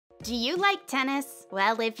Do you like tennis?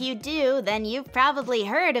 Well, if you do, then you've probably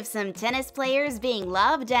heard of some tennis players being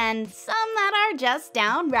loved and some that are just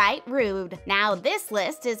downright rude. Now, this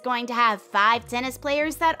list is going to have 5 tennis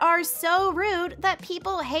players that are so rude that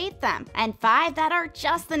people hate them, and 5 that are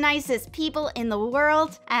just the nicest people in the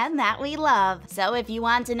world and that we love. So if you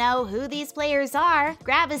want to know who these players are,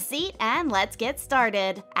 grab a seat and let's get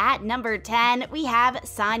started. At number 10, we have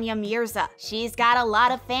Sania Mirza. She's got a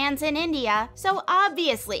lot of fans in India, so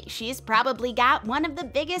obviously she's probably got one of the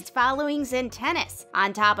biggest followings in tennis.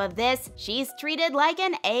 On top of this, she's treated like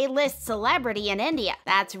an A-list celebrity in India.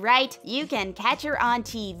 That's right, you can catch her on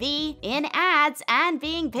TV, in ads, and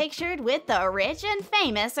being pictured with the rich and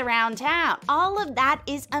famous around town. All of that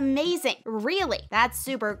is amazing, really. That's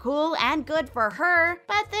super cool and good for her,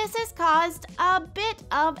 but this has caused a bit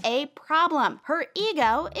of a problem. Her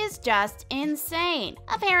ego is just insane.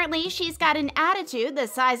 Apparently, she's got an attitude the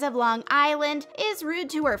size of Long Island, is rude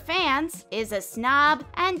to her fans, is a snob,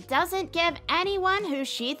 and doesn't give anyone who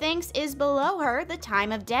she thinks is below her the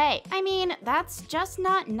time of day. I mean, that's just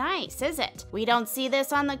not nice, is it? We don't see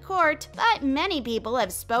this on the court, but many people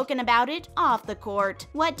have spoken about it off the court.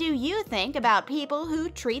 What do you think about people who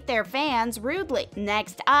treat their fans rudely?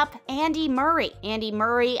 Next up, Andy Murray. Andy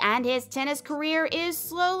Murray and his tennis career is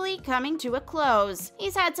slowly coming to a close.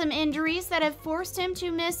 He's had some injuries that have forced him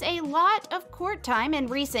to miss a lot of court time in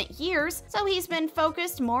recent years, so he's been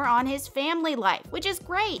focused more on his family life, which is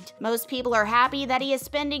great. Most people are happy that he is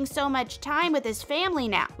spending so much time with his family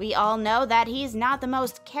now. We all know that he's not the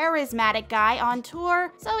most charismatic guy on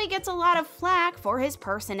tour, so he gets a lot of flack for his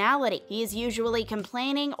personality. He's usually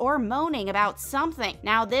complaining or moaning about something.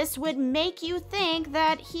 Now, this would make you think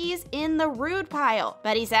that he's in the rude pile,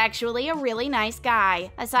 but he's actually a really nice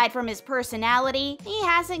guy. Aside from his personality, he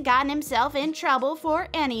hasn't gotten himself in trouble for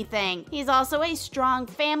anything. He's also a strong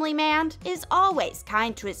family man, is always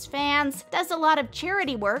kind to his fans, does a lot of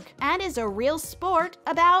charity work, and is a real sport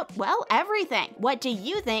about, well, everything. What do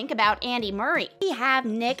you think about Andy Murray? We have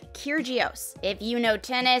Nick Kyrgios. If you know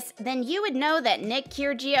tennis, then you would know that Nick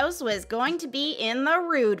Kyrgios was going to be in the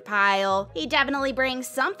rude pile. He definitely brings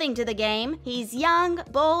something to the game. He's young,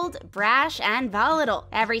 bold, brash, and volatile.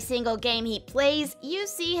 Every single game he plays, you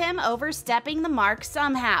see him overstepping the mark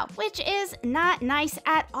somehow, which is not nice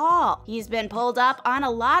at all. He's been pulled up on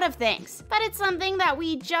a lot of things, but it's something that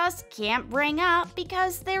we just can't bring up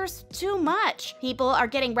because there's too much. People are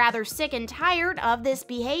getting rather sick and tired of this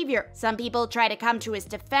behavior. Some people try to come to his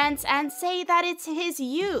defense and say that it's his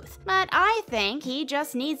youth, but I think he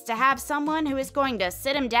just needs to have someone who is going to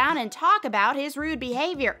sit him down and talk about his rude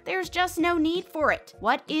behavior. There's just no need for it.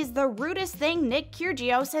 What is the rudest thing Nick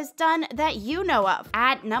Kyrgios has done that you know of?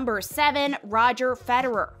 At number 7, Roger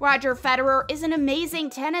Federer. Roger Federer is an amazing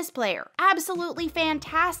tennis player, absolutely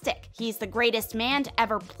fantastic. He's the greatest man to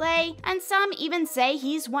ever play, and some even say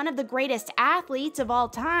he's one of the greatest athletes of all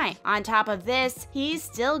time. On top of this, he's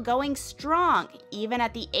still going strong, even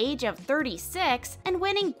at the age of 36, and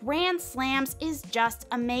winning Grand Slams is just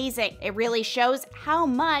amazing. It really shows how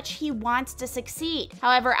much he wants to succeed.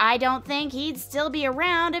 However, I don't think he'd still be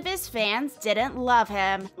around if his fans didn't love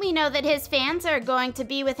him. We know that his fans are going to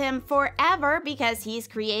be with him forever because he's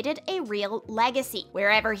created a real legacy.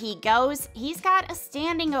 Wherever he goes, he's got a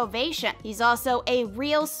standing ovation. He's also a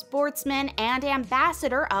real sportsman and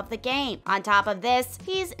ambassador of the game. On top of this,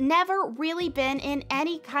 he's never really been in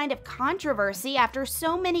any kind of controversy after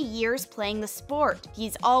so many years playing the sport.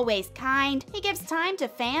 He's always kind, he gives time to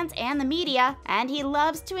fans and the media, and he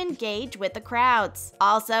loves to engage with the crowds.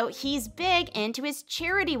 Also, he's big into his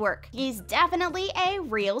charity work. He's definitely a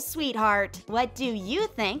real sweetheart. What do you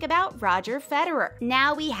think about Roger Federer?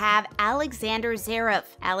 Now we have Alexander Zverev.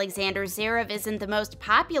 Alexander Zverev isn't the most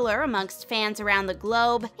popular amongst fans around the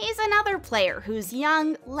globe. He's another player who's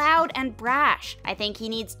young, loud, and brash. I think he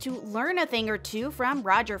needs to learn a thing or two from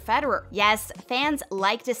Roger Federer. Yes, fans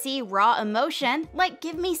like to see raw emotion, like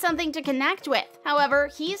give me something to connect with. However,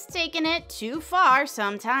 he's taken it too far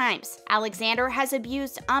sometimes. Alexander has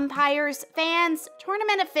abused umpires, fans,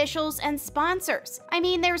 tournament officials, and sponsors. I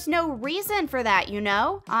mean, there's no reason for that, you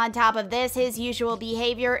know? On top of this, his usual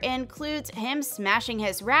behavior includes him smashing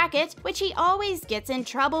his racket, which he always gets in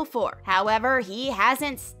trouble for. However, he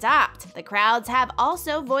hasn't stopped. The crowds have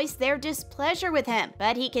also voiced their displeasure with him,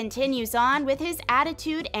 but he continues on with his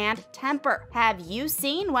attitude and temper. Have you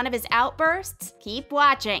seen one of his outbursts? Keep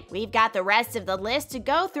watching. We've got the rest of the list to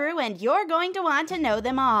go through and you're going to want to know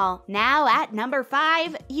them all. Now at number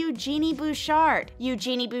 5, Eugenie Bouchard.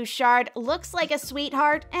 Eugenie Bouchard looks like a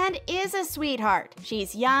sweetheart and is a sweetheart.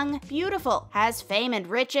 She's young, beautiful, has fame and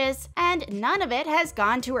riches, and none of it has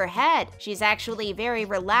gone to her head. She's actually very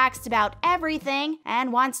relaxed about everything everything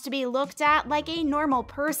and wants to be looked at like a normal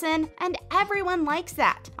person, and everyone likes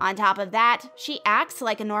that. On top of that, she acts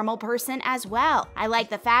like a normal person as well. I like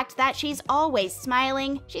the fact that she's always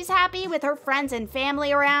smiling, she's happy with her friends and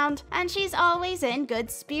family around, and she's always in good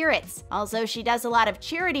spirits. Also, she does a lot of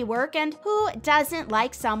charity work, and who doesn't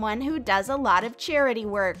like someone who does a lot of charity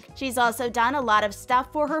work? She's also done a lot of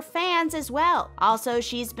stuff for her fans as well. Also,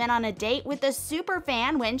 she's been on a date with the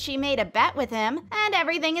superfan when she made a bet with him, and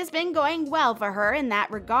everything has been going well for her in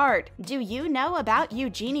that regard. Do you know about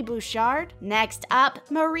Eugenie Bouchard? Next up,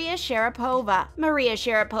 Maria Sharapova. Maria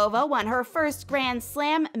Sharapova won her first Grand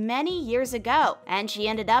Slam many years ago, and she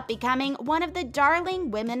ended up becoming one of the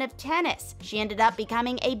darling women of tennis. She ended up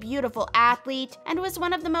becoming a beautiful athlete and was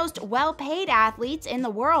one of the most well-paid athletes in the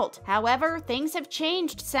world. However, things have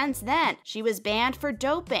changed since then. She was banned for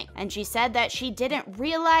doping, and she said that she didn't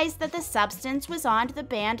realize that the substance was on the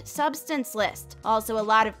banned substance list. Also, a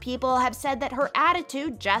lot of people have said that her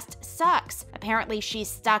attitude just sucks. Apparently, she's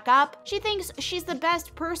stuck up, she thinks she's the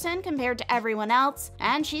best person compared to everyone else,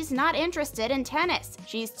 and she's not interested in tennis.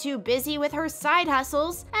 She's too busy with her side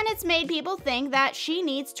hustles, and it's made people think that she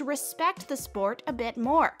needs to respect the sport a bit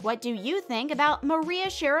more. What do you think about Maria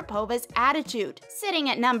Sharapova's attitude? Sitting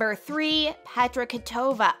at number 3, Petra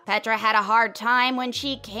Kvitova. Petra had a hard time when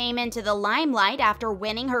she came into the limelight after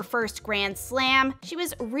winning her first Grand Slam. She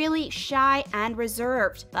was really shy and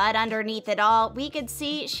reserved, but underneath it all, we could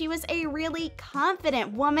see she was a really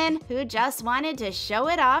confident woman who just wanted to show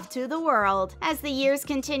it off to the world. As the years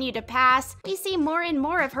continue to pass, we see more and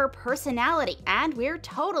more of her personality, and we're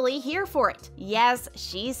totally here for it. Yes,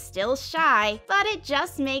 she's still shy, but it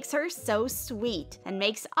just makes her so sweet and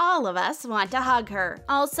makes all of us want to hug her.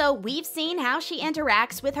 Also, we've seen how she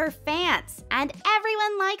interacts with her fans, and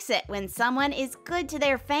everyone likes it when someone is good to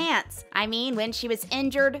their fans. I mean, when she was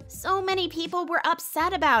injured, so many people were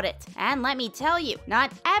upset about it. And let me tell you,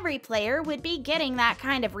 not every player would be getting that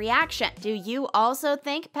kind of reaction. Do you also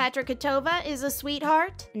think Petra Kvitova is a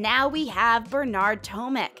sweetheart? Now we have Bernard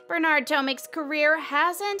Tomic. Bernard Tomic's career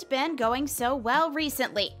hasn't been going so well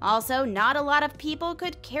recently. Also, not a lot of people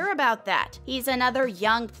could care about that. He's another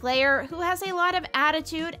young player who has a lot of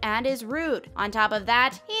attitude and is rude. On top of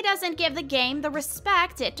that, he doesn't give the game the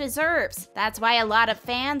respect it deserves. That's why a lot of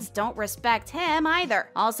fans don't respect him either.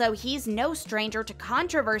 Also, he's no stranger to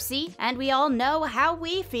controversy, and we all know how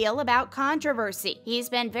we feel about controversy. He's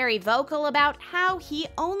been very vocal about how he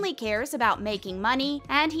only cares about making money,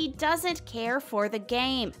 and he doesn't care for the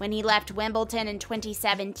game. When he left Wimbledon in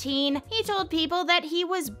 2017, he told people that he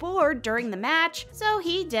was bored during the match, so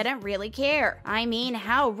he didn't really care. I mean,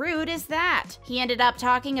 how rude is that? He ended up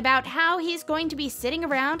talking about how he's going to be sitting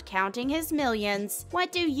around counting his millions.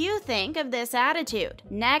 What do you think of this attitude?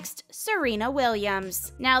 Next, Serena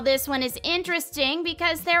Williams. Now this one is interesting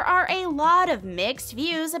because there are a lot of mixed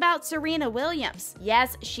views about Serena Williams.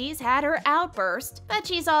 Yes, she's had her outburst, but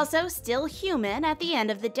she's also still human at the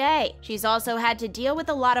end of the day. She's also had to deal with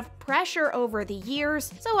a lot of pressure over the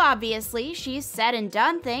years, so obviously she's said and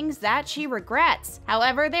done things that she regrets.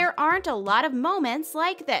 However, there aren't a lot of moments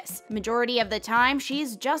like this. Majority of the time,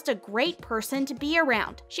 she's just a great person to be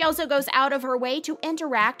around. She also goes out of her way to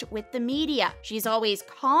interact with the media. She's always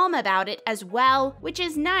calm about it as well, which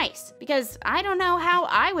is nice, because I don't know how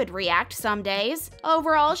I would react some days.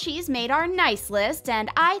 Overall, she's made our nice list, and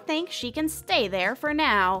I think she can stay there for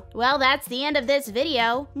now. Well, that's the end of this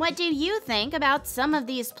video. What do you think about some of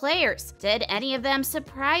these players? Did any of them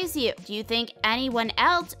surprise you? Do you think anyone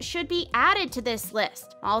else should be added to this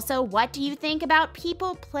list? Also, what do you think about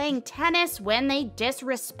people playing tennis when they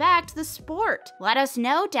disrespect the sport? Let us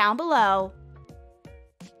know down below.